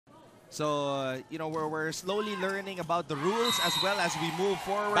So, you know, we're slowly learning about the rules as well as we move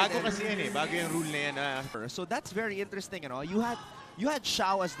forward. Bago kasi yan eh. Bago yung rule na yan. So that's very interesting, you know. You had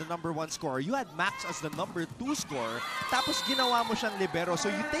Xiao as the #1 scorer. You had Max as the #2 scorer. Tapos ginawa mo siyang libero. So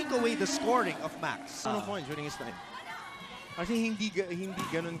you take away the scoring of Max. Ano point during his time? Kasi hindi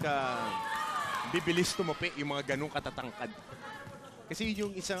ganun ka bibilis tumupi yung mga ganun katatangkad. Kasi yun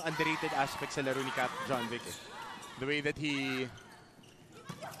yung isang underrated aspect sa laro ni Cap John Vic. Eh. The way that he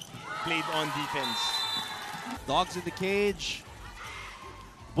played on defense. Dogs in the cage.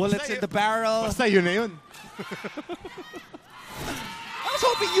 Bullets in the barrel. Basta yun na yun. I was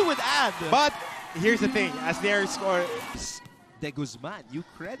hoping you would add. But here's the thing. As their score... De Guzman. You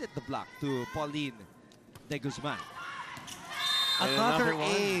credit the block to Pauline De Guzman. Another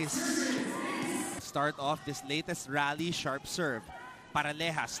ace. Start off this latest rally. Sharp serve.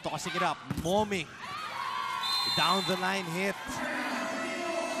 Paralejas tossing it up. Moming. Down the line hit.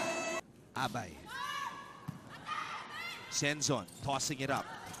 Abay. Senzon tossing it up.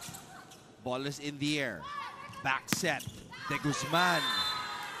 Ball is in the air. Back set. De Guzman.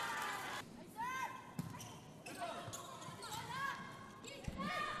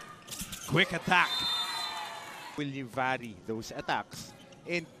 Quick attack. Will you vary those attacks?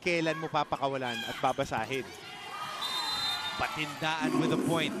 And kailan mo papakawalan at babasahin? Patindaan with a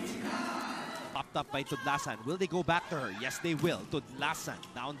point. Popped up by Tudlasan. Will they go back to her? Yes, they will. Tudlasan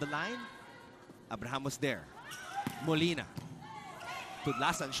down the line. Abraham was there. Molina.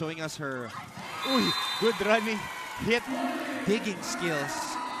 Tudlasan showing us her Good running hit. digging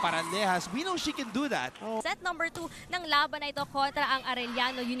skills. Paralejas, we know she can do that. Set number 2 ng laban na ito kontra ang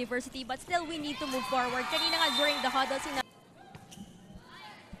Arellano University, but still we need to move forward. Kanina nga during the huddle,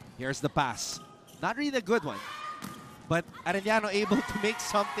 Here's the pass. Not really a good one, but Arellano able to make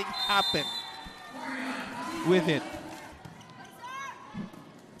something happen with it.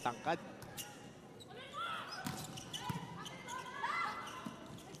 Tangkad.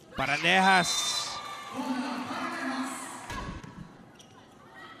 Paralejas.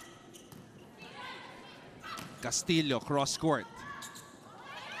 Castillo, cross court.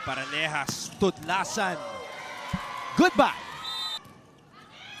 Paralejas, Tudlasan. Goodbye.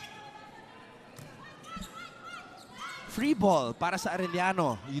 Free ball para sa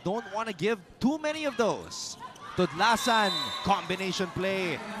Arellano. You don't want to give too many of those. Tudlasan, combination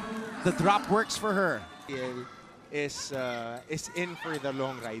play. The drop works for her. Is in for the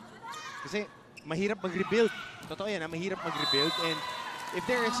long ride. Kasi mahirap mag-rebuild. Totoo yan, mahirap mag-rebuild. And if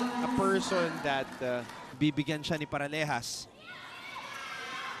there is a person that... bibigyan siya ni Paralejas.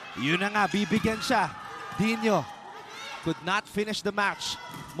 Yun na nga, bibigyan siya. Dino could not finish the match.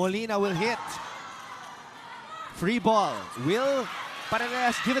 Molina will hit. Free ball. Will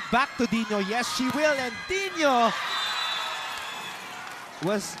Paralejas give it back to Dino? Yes, she will. And Dino,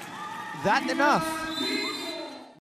 was that enough?